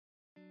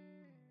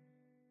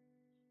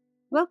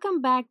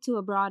Welcome back to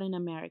Abroad in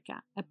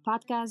America, a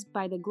podcast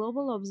by the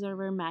Global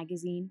Observer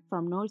magazine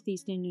from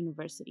Northeastern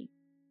University.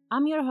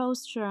 I'm your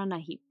host, Sharon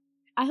Nahib.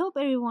 I hope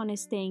everyone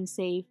is staying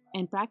safe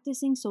and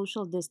practicing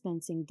social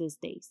distancing these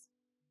days.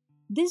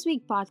 This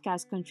week's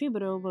podcast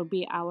contributor will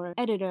be our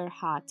editor,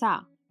 Ha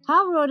Ta.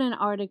 Ha wrote an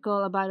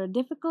article about a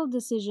difficult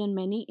decision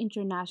many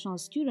international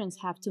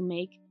students have to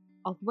make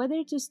of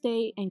whether to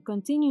stay and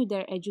continue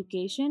their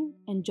education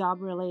and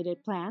job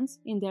related plans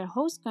in their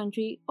host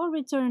country or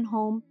return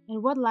home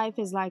and what life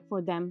is like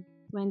for them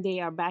when they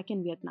are back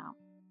in Vietnam.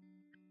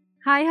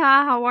 Hi,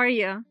 Ha, how are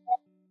you?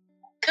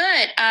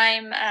 Good.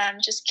 I'm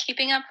just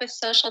keeping up with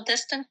social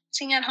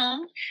distancing at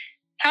home.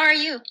 How are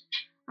you?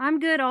 I'm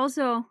good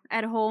also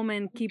at home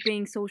and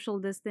keeping social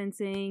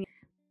distancing.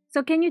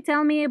 So, can you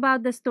tell me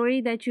about the story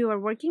that you are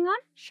working on?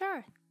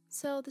 Sure.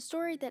 So, the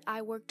story that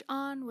I worked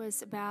on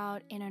was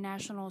about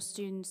international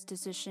students'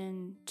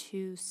 decision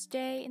to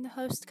stay in the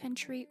host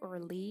country or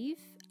leave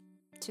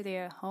to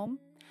their home.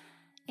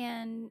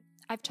 And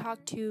I've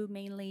talked to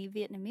mainly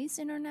Vietnamese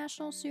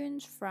international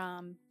students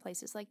from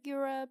places like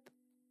Europe,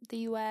 the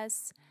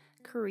US,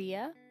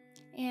 Korea,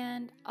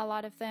 and a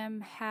lot of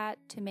them had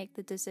to make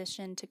the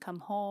decision to come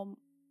home,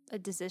 a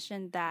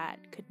decision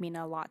that could mean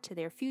a lot to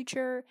their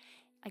future,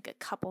 like a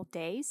couple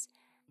days.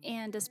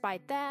 And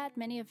despite that,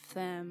 many of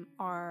them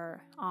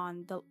are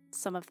on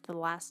some of the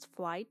last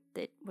flight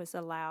that was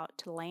allowed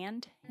to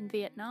land in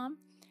Vietnam.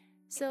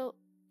 So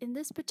in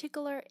this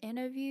particular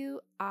interview,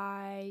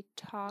 I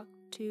talked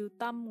to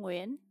Tam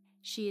Nguyen.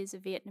 She is a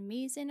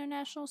Vietnamese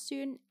international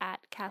student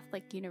at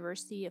Catholic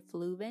University of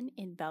Leuven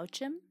in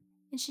Belgium,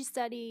 and she's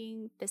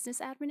studying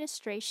business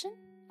administration.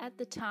 At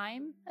the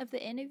time of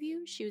the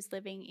interview, she was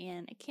living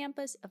in a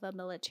campus of a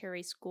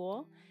military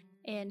school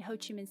in Ho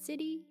Chi Minh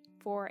City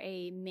for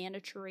a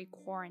mandatory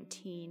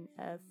quarantine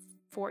of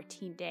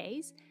 14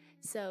 days.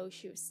 So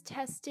she was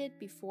tested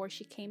before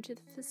she came to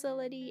the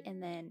facility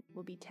and then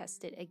will be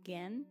tested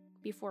again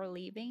before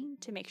leaving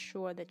to make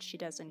sure that she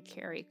doesn't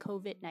carry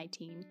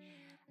COVID-19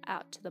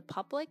 out to the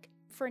public.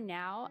 For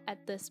now,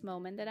 at this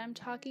moment that I'm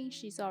talking,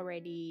 she's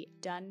already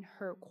done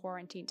her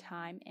quarantine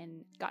time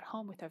and got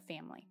home with her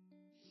family.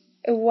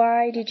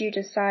 Why did you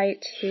decide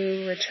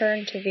to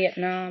return to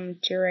Vietnam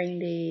during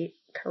the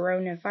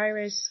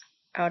coronavirus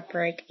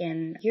outbreak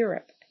in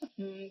Europe?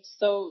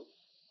 So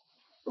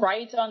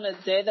right on the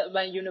day that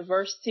my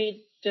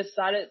university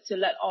decided to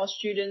let all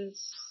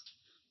students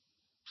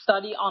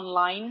study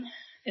online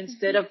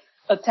instead of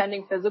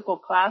attending physical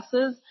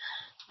classes,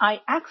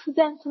 I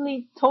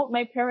accidentally told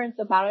my parents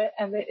about it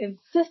and they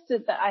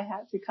insisted that I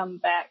had to come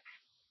back.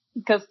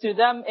 Because to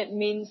them, it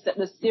means that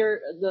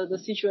the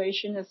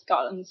situation has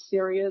gotten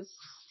serious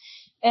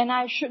and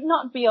I should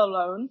not be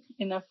alone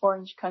in a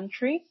foreign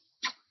country.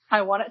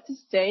 I wanted to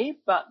stay,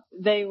 but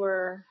they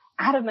were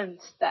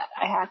adamant that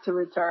I had to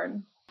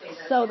return.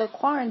 So the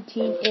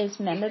quarantine is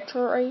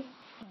mandatory?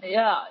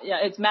 Yeah,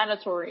 it's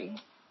mandatory.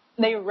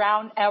 They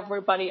round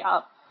everybody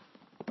up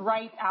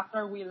right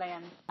after we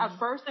land. At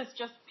first, it's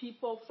just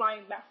people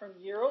flying back from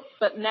Europe,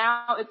 but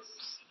now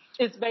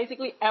it's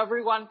basically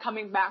everyone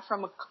coming back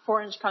from a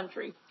foreign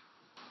country.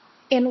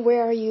 And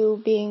where are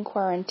you being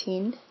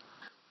quarantined?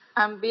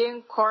 I'm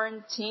being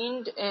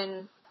quarantined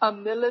in a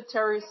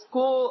military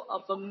school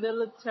of a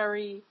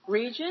military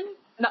region.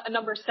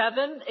 Number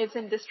 7 is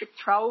in District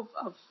 12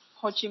 of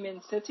Ho Chi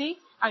Minh City.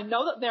 I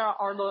know that there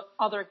are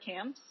other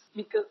camps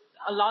because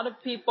a lot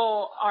of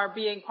people are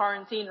being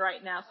quarantined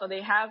right now, so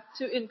they have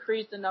to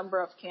increase the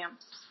number of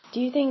camps. Do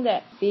you think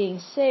that being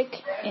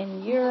sick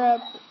in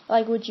Europe,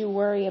 would you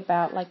worry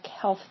about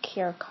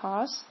healthcare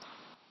costs?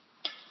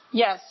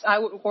 Yes, I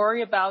would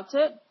worry about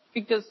it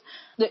because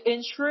the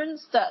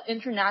insurance that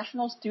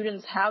international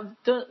students have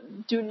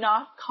do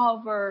not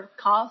cover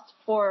costs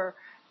for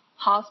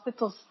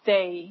hospital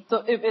stay.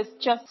 So if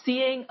it's just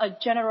seeing a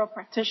general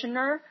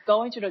practitioner,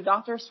 going to the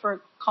doctors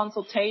for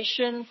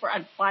consultation, for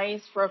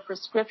advice, for a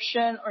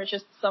prescription, or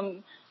just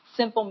some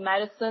simple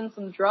medicine,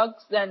 some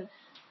drugs, then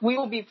we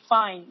will be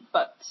fine.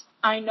 But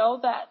I know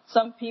that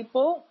some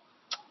people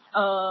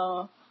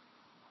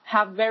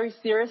have very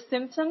serious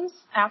symptoms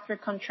after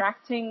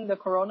contracting the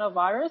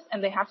coronavirus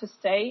and they have to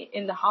stay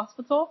in the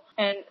hospital.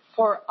 And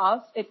for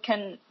us, it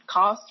can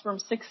cost from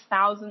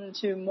 6,000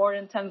 to more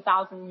than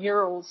 10,000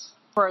 euros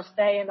for a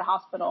stay in the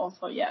hospital.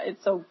 So yeah,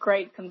 it's a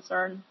great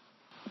concern.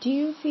 Do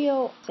you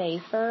feel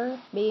safer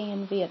being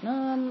in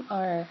Vietnam,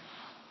 or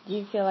do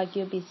you feel like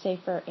you'll be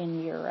safer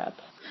in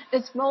Europe?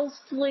 It's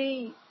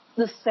mostly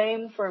the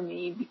same for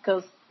me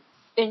because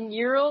in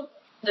Europe,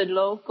 the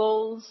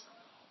locals,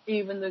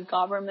 even the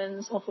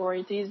governments,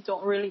 authorities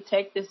don't really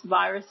take this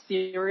virus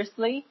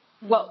seriously.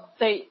 Well,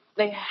 they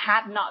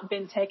had not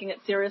been taking it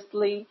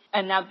seriously,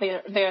 and now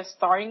they're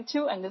starting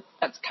to, and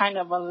that's kind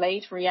of a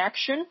late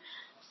reaction.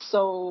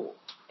 So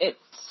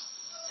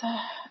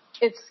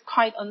it's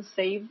quite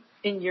unsafe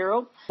in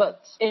Europe,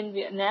 but in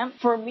Vietnam,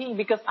 for me,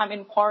 because I'm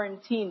in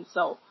quarantine,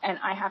 and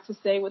I have to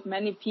stay with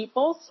many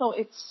people, so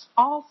it's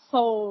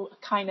also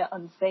kind of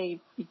unsafe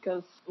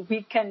because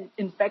we can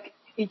infect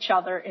each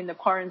other in the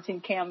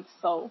quarantine camp.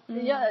 So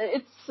yeah,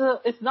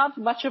 it's not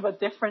much of a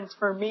difference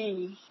for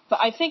me. But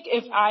I think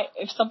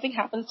if something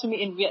happens to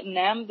me in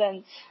Vietnam,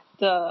 then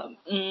the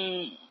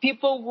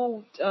people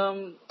will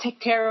take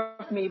care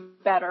of me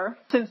better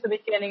since the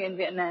beginning in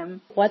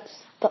Vietnam. What's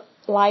the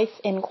life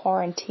in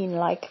quarantine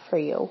like for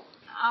you?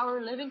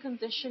 Our living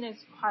condition is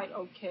quite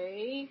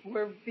okay.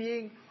 We're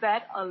being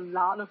fed a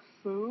lot of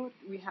food.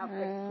 We have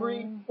like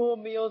 3 full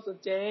meals a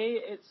day.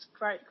 It's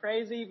quite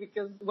crazy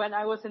because when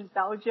I was in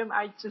Belgium,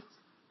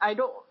 I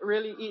don't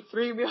really eat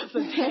 3 meals a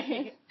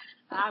day.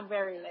 I'm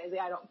very lazy.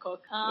 I don't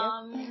cook.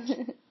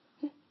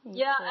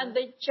 Yeah, and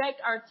they check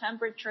our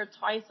temperature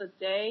twice a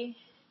day,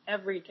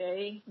 every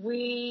day.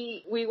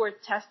 We were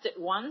tested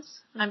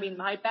once. I mean,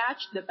 my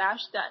batch, the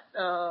batch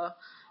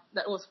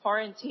that was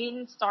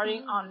quarantined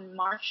starting on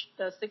March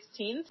the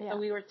 16th. Yeah. So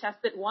we were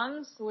tested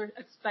once. We're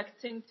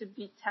expecting to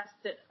be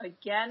tested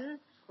again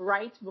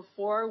right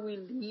before we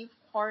leave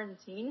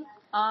quarantine.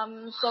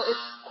 So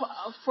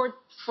it's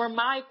for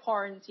my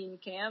quarantine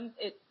camp,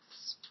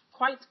 it's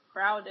quite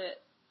crowded.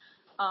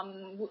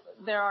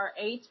 There are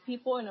 8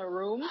 people in a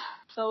room.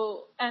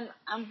 So, and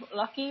I'm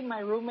lucky my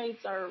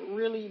roommates are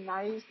really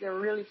nice. They're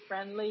really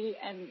friendly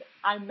and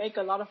I make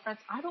a lot of friends.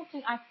 I don't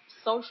think I've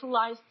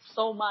socialized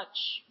so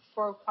much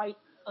for quite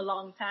a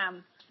long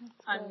time.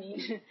 I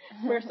mean,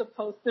 we're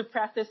supposed to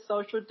practice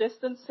social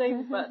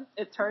distancing, but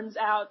it turns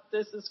out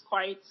this is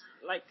quite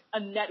like a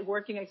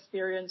networking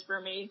experience for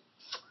me.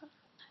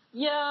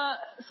 Yeah,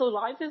 so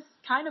life is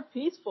kind of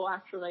peaceful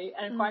actually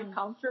and quite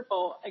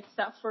comfortable,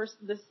 except for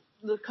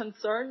the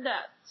concern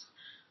that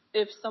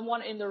if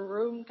someone in the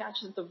room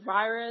catches the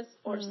virus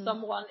or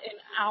someone in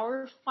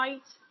our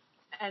fight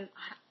and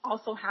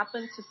also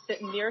happens to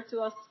sit near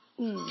to us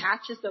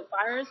catches the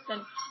virus,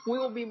 then we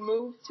will be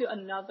moved to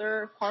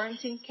another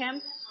quarantine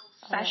camp,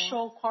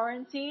 special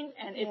quarantine,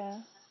 and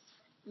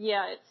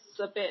it's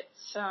a bit,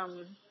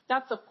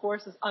 that's of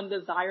course is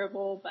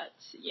undesirable, but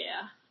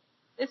yeah,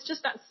 it's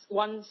just that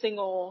one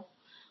single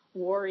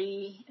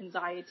worry,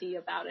 anxiety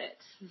about it.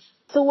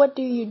 So what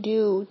do you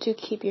do to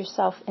keep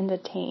yourself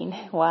entertained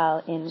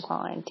while in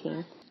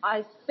quarantine?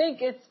 I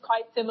think it's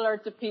quite similar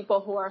to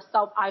people who are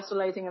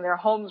self-isolating in their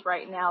homes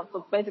right now.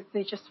 So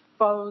basically just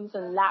phones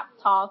and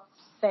laptops.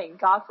 Thank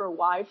God for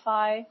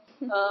Wi-Fi.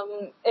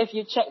 If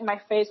you check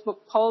my Facebook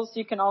post,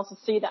 you can also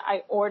see that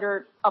I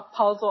ordered a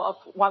puzzle of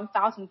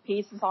 1,000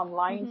 pieces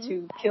online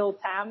to kill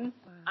Tam.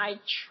 I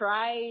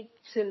tried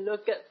to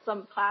look at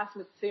some class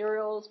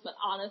materials, but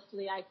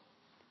honestly, I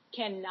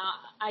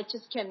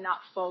just cannot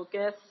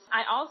focus.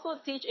 I also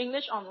teach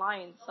English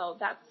online, so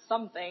that's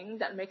something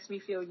that makes me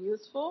feel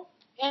useful.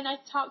 And I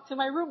talked to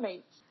my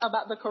roommates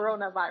about the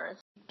coronavirus.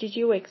 Did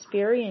you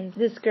experience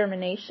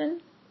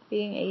discrimination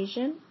being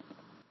Asian?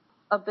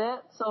 A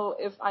bit. So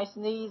if I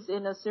sneeze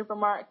in a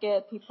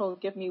supermarket, people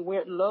give me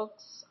weird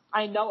looks.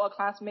 I know a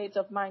classmate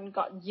of mine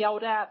got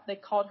yelled at. They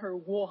called her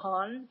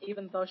Wuhan,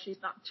 even though she's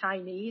not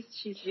Chinese.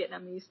 She's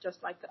Vietnamese,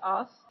 just like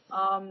us.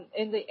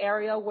 In the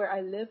area where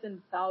I live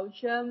in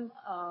Belgium,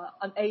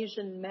 an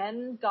Asian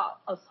man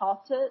got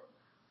assaulted.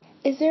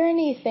 Is there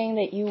anything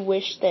that you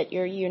wish that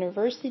your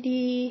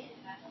university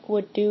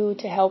would do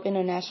to help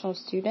international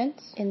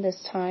students in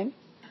this time?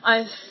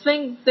 I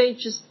think they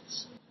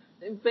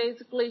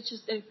basically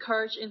just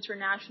encourage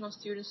international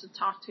students to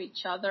talk to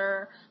each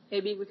other.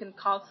 Maybe we can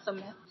call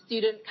some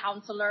student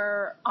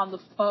counselor on the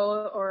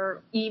phone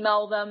or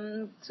email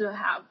them to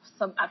have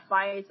some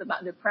advice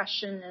about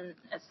depression and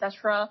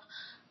etc.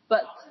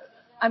 But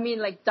I mean,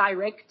 like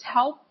direct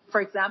help. For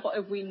example,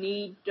 if we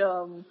need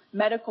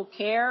medical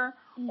care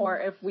or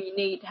if we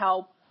need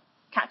help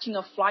catching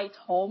a flight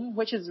home,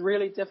 which is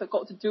really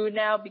difficult to do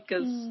now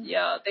because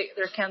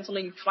they're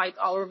canceling flights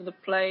all over the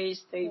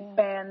place. They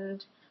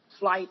banned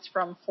flights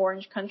from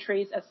foreign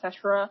countries,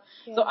 etc.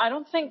 So I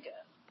don't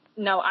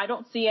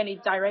see any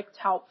direct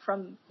help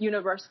from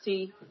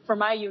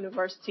my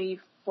university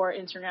for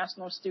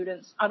international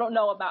students. I don't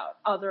know about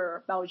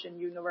other Belgian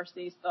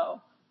universities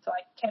though, so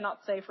I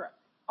cannot say for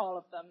all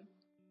of them.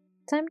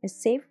 Tam is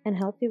safe and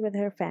healthy with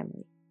her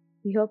family.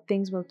 We hope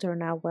things will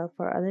turn out well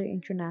for other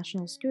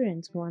international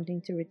students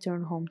wanting to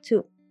return home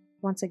too.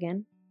 Once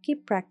again,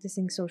 keep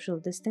practicing social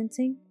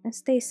distancing and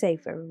stay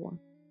safe, everyone.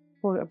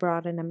 For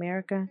Abroad in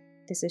America,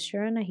 this is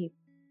Shara Nahib.